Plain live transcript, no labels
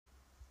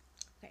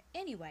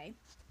Anyway,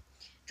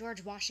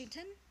 George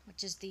Washington,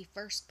 which is the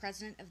first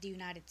president of the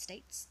United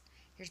States.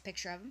 Here's a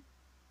picture of him.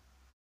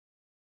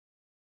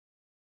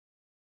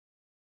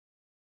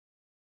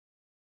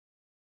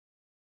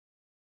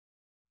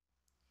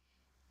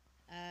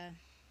 Uh,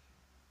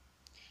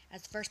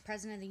 as the first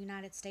president of the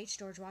United States,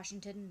 George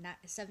Washington,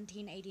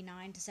 1789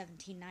 to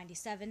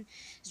 1797,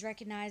 is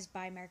recognized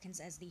by Americans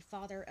as the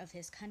father of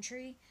his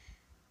country.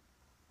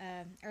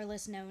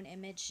 Earliest known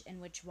image in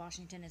which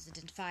Washington is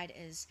identified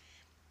as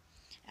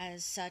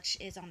such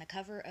is on the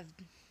cover of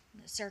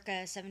circa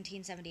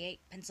 1778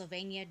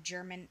 Pennsylvania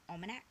German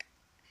Almanac,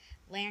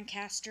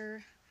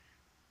 Lancaster,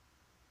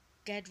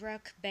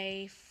 Gedruck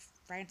Bay,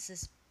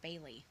 Francis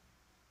Bailey.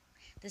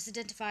 This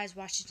identifies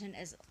Washington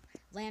as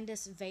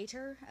Landus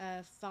Vater,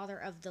 father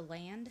of the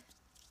land.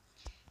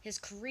 His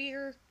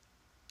career,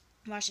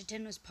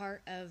 Washington was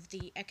part of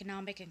the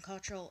economic and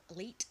cultural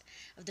elite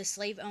of the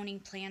slave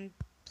owning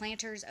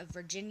planters of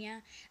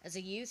Virginia. As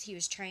a youth, he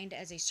was trained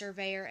as a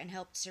surveyor and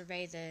helped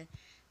survey the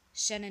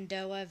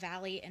Shenandoah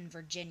Valley in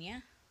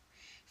Virginia.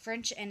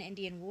 French and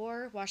Indian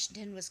War,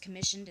 Washington was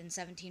commissioned in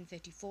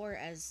 1754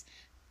 as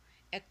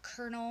a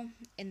colonel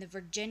in the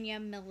Virginia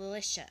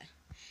militia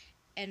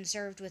and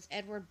served with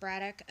Edward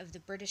Braddock of the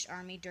British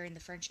Army during the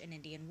French and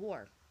Indian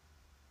War.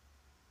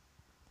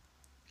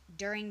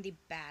 During the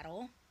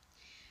Battle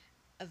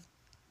of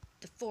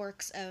the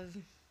Forks of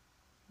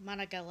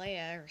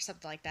Monongahela or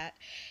something like that,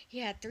 he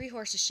had 3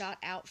 horses shot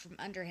out from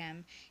under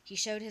him. He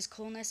showed his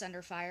coolness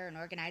under fire in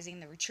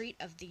organizing the retreat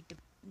of the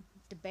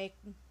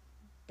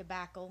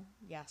debacle.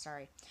 Yeah,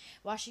 sorry.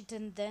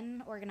 Washington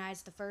then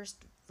organized the 1st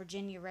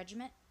Virginia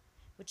Regiment,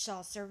 which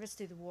saw service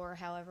through the war.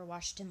 However,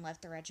 Washington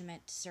left the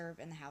regiment to serve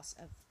in the House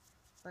of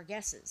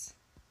Burgesses.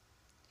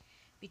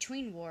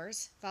 Between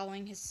wars,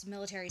 following his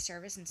military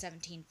service in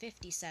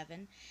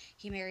 1757,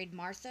 he married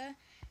Martha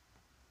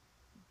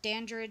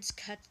Dandridge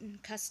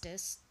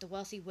Custis, the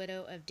wealthy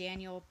widow of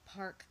Daniel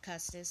Parke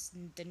Custis.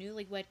 The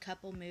newlywed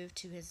couple moved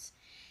to his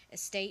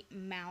estate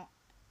Mount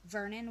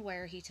Vernon,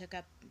 where he took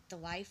up the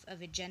life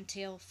of a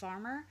genteel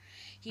farmer.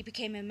 He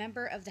became a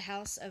member of the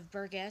House of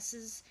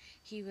Burgesses.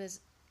 He was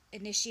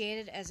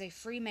initiated as a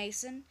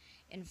Freemason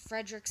in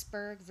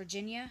Fredericksburg,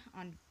 Virginia,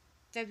 on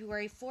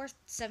February 4th,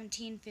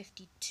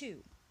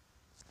 1752.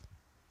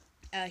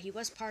 He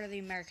was part of the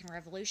American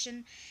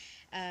Revolution.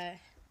 Uh,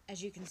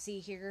 as you can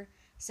see here,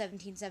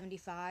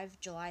 1775,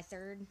 July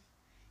 3rd,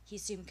 he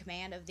assumed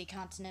command of the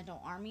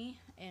Continental Army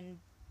in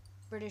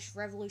British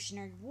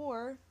Revolutionary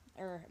War,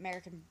 or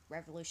American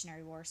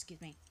Revolutionary War, excuse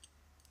me.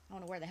 I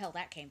don't know where the hell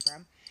that came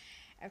from.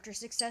 After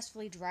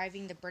successfully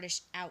driving the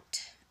British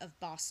out of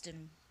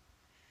Boston,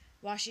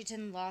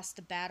 Washington lost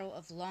the Battle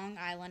of Long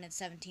Island in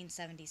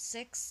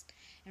 1776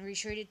 and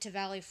retreated to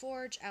Valley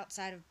Forge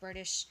outside of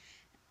British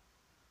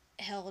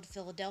held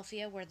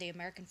Philadelphia, where the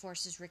American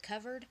forces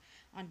recovered.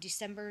 On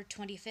December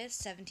 25th,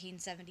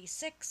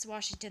 1776,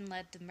 Washington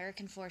led the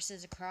American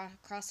forces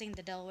crossing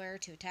the Delaware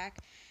to attack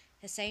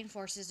Hessian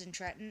forces in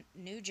Trenton,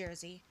 New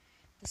Jersey.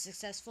 The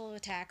successful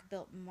attack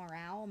built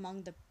morale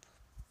among the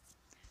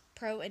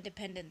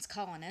pro-independence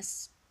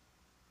colonists.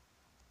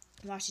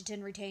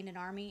 Washington retained an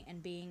army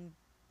and being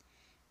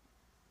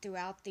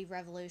throughout the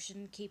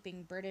Revolution,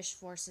 keeping British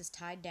forces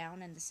tied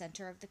down in the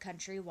center of the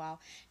country,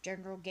 while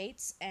General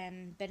Gates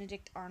and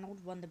Benedict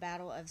Arnold won the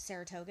Battle of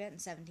Saratoga in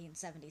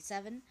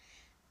 1777.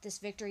 This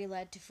victory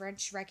led to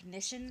French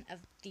recognition of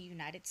the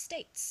United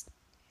States.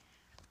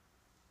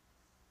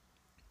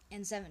 In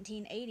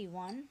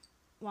 1781,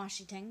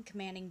 Washington,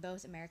 commanding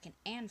both American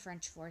and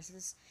French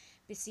forces,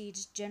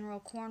 besieged General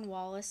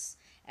Cornwallis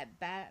at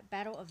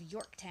Battle of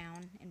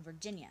Yorktown in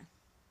Virginia.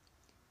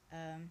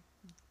 Um,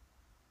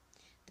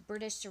 the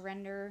British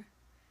surrenderer,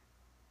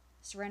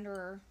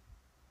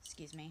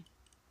 excuse me,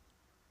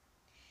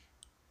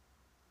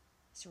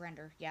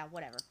 surrender, yeah,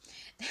 whatever.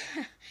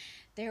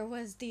 There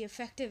was the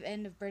effective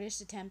end of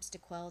British attempts to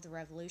quell the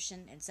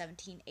revolution in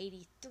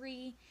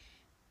 1783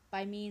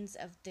 by means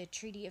of the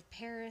Treaty of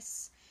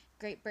Paris.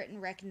 Great Britain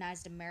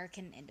recognized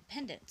American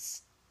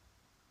independence.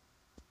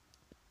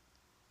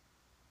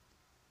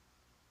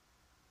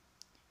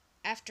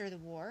 After the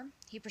war,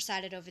 he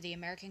presided over the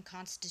American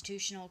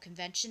Constitutional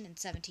Convention in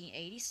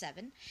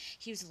 1787.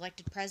 He was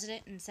elected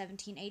president in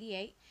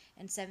 1788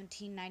 and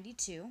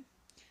 1792.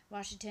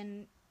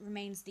 Washington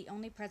remains the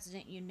only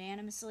president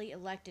unanimously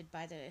elected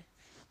by the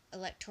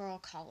Electoral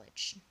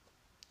College.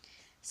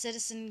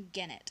 Citizen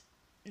Genet.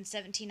 In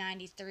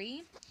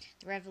 1793,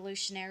 the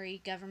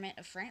revolutionary government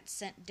of France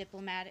sent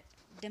diplomat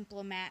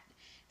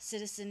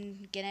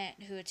Citizen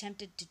Genet, who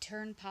attempted to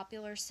turn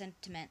popular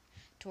sentiment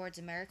towards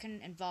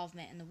American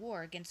involvement in the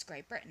war against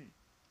Great Britain.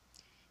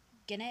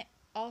 Genet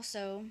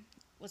also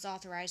was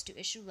authorized to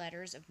issue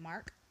letters of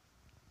marque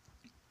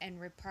and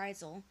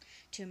reprisal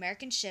to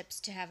American ships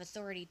to have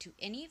authority to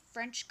any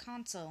French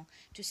consul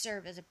to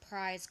serve as a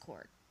prize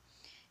court.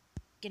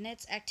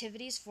 Genet's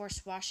activities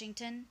forced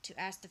Washington to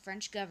ask the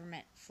French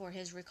government for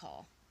his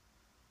recall.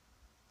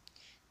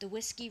 The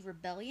Whiskey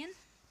Rebellion.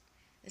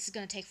 This is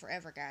going to take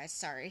forever, guys.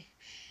 Sorry.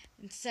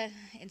 In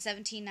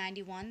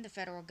 1791, the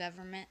federal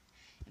government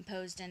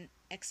imposed an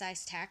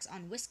excise tax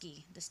on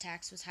whiskey. This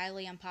tax was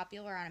highly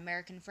unpopular on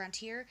American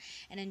frontier,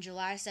 and in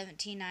July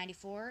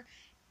 1794,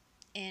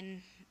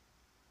 in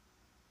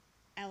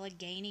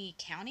Allegheny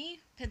County,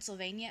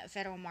 Pennsylvania, a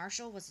federal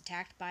marshal was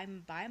attacked by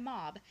a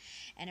mob,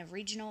 and a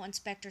regional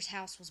inspector's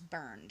house was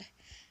burned.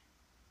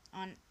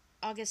 On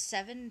August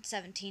 7,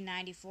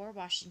 1794,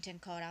 Washington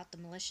called out the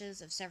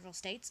militias of several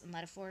states and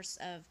led a force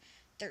of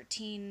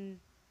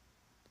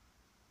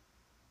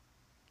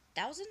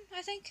 13,000,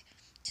 I think,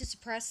 to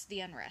suppress the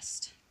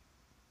unrest.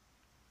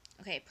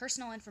 Okay,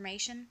 personal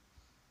information.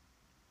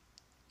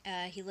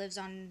 He lived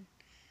on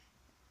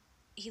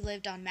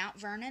Mount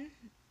Vernon,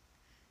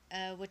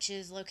 which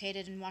is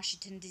located in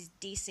Washington,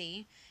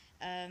 D.C.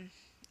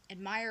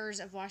 Admirers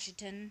of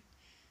Washington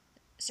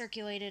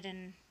circulated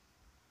an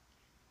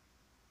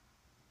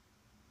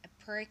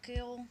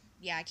apocryphal,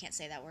 I can't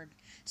say that word,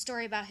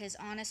 story about his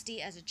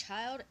honesty as a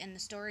child. In the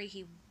story,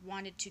 he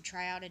wanted to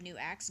try out a new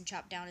axe and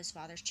chop down his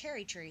father's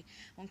cherry tree.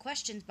 When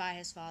questioned by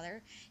his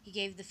father, he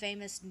gave the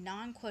famous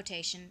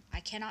non-quotation,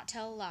 "I cannot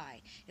tell a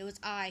lie. It was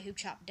I who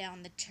chopped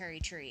down the cherry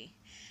tree."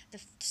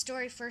 The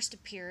story first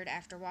appeared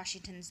after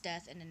Washington's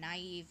death in a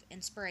naive,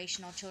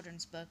 inspirational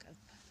children's book of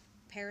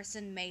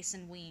Parson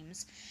Mason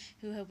Weems,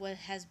 who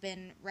has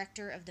been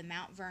rector of the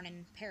Mount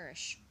Vernon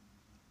parish.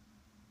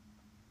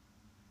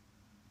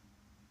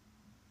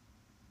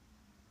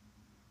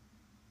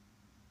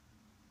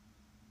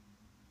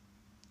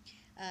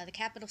 The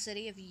capital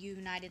city of the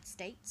United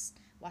States,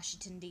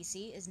 Washington,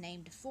 D.C., is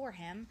named for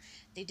him.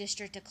 The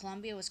District of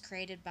Columbia was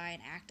created by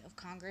an act of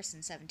Congress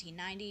in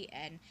 1790,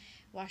 and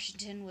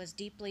Washington was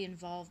deeply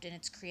involved in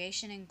its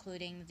creation,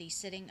 including the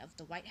sitting of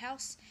the White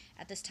House.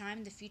 At this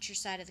time, the future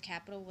site of the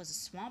Capitol was a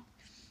swamp,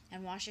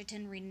 and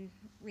Washington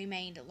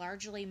remained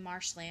largely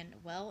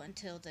marshland well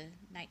until the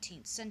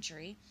 19th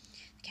century.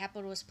 The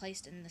Capitol was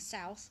placed in the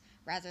south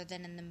rather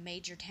than in the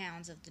major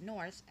towns of the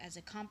north as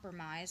a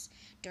compromise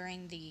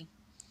during the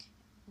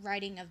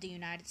writing of the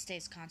United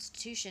States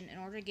Constitution in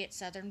order to get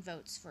Southern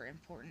votes for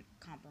important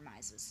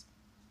compromises.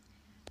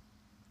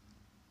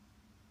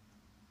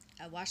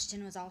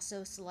 Washington was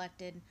also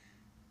selected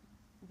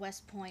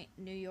West Point,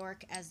 New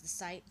York, as the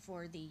site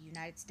for the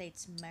United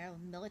States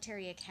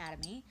Military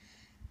Academy.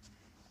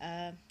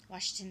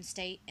 Washington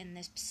State in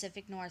the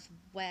Pacific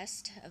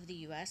Northwest of the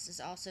U.S. is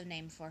also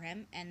named for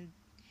him, and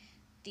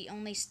the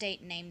only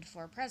state named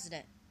for a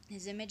president.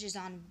 His image is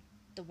on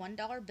the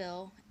 $1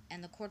 bill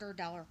and the $quarter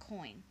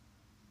coin.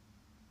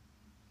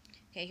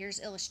 Okay, here's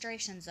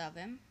illustrations of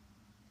him.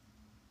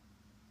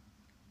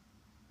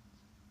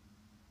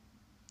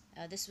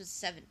 This was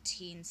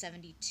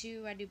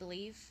 1772, I do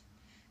believe.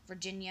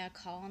 Virginia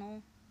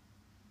Colonel.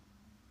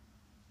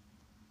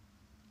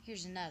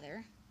 Here's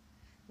another.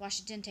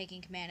 Washington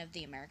taking command of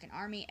the American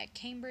Army at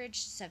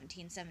Cambridge,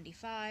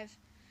 1775.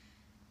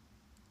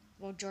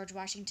 Well, George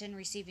Washington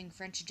receiving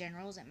French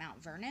generals at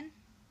Mount Vernon.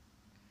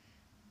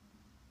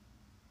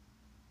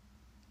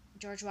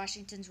 George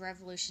Washington's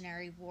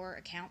Revolutionary War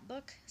Account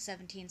Book,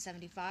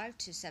 1775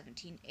 to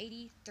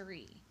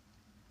 1783.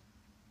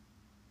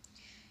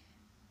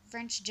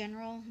 French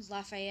General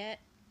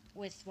Lafayette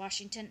with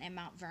Washington and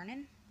Mount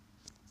Vernon.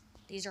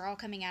 These are all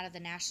coming out of the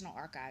National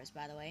Archives,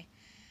 by the way.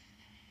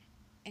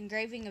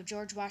 Engraving of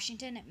George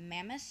Washington at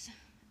Mammoth,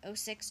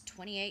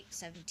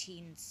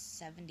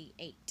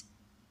 06/28/1778.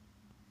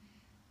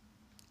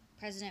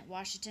 President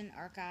Washington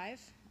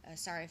Archive.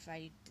 Sorry if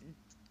I didn't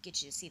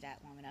get you to see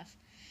that long enough.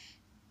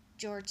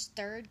 George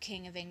III,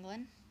 King of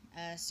England,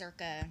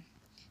 circa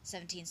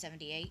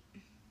 1778.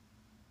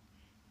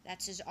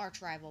 That's his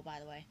arch rival, by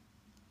the way.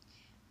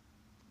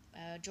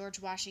 George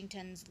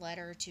Washington's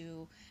letter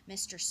to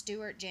Mr.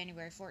 Stewart,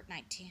 January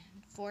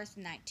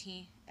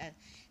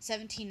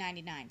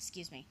 1799.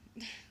 Excuse me.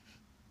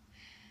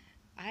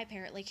 I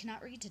apparently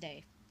cannot read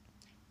today.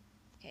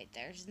 Okay,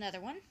 there's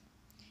another one.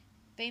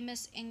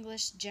 Famous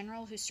English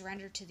general who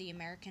surrendered to the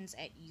Americans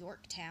at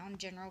Yorktown,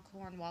 General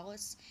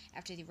Cornwallis,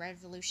 after the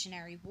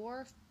Revolutionary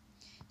War,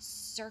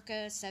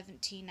 circa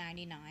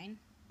 1799.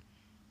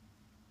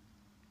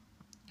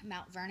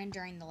 Mount Vernon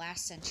during the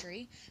last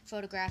century.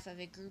 Photograph of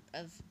a group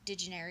of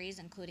dignitaries,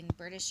 including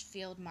British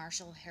Field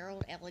Marshal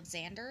Harold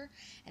Alexander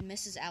and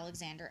Mrs.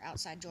 Alexander,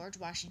 outside George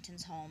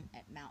Washington's home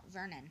at Mount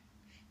Vernon,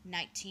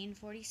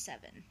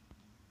 1947.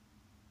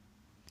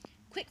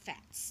 Quick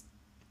facts.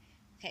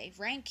 Okay,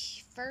 rank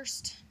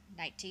first,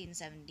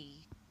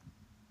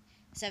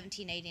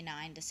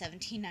 1789 to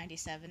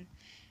 1797.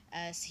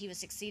 He was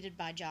succeeded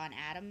by John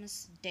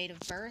Adams. Date of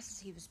birth,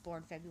 he was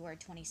born February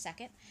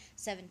 22nd,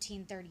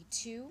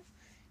 1732.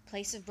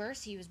 Place of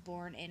birth, he was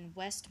born in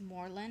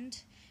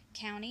Westmoreland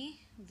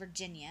County,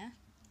 Virginia.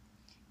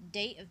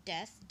 Date of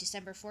death,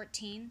 December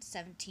 14,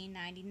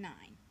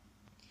 1799.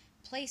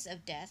 Place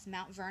of death,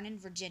 Mount Vernon,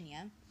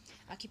 Virginia.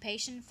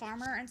 Occupation,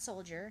 farmer and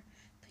soldier.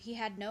 He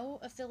had no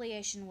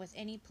affiliation with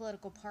any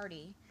political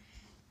party.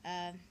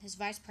 His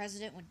vice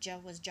president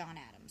was John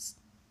Adams.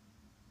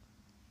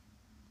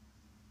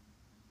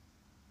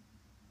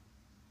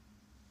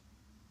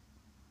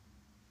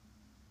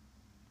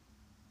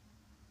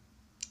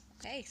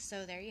 Okay,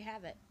 so there you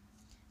have it.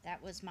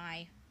 that was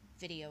my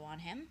video on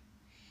him.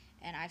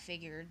 And I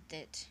figured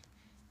that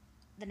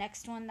the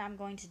next one I'm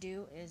going to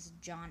do is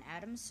John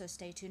Adams, so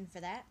stay tuned for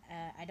that.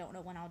 I don't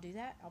know when I'll do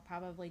that. I'll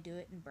probably do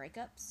it in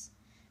breakups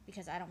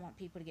because I don't want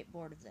people to get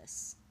bored of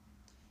this.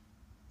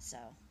 So,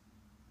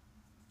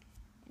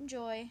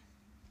 enjoy,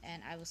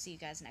 and I will see you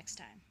guys next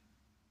time.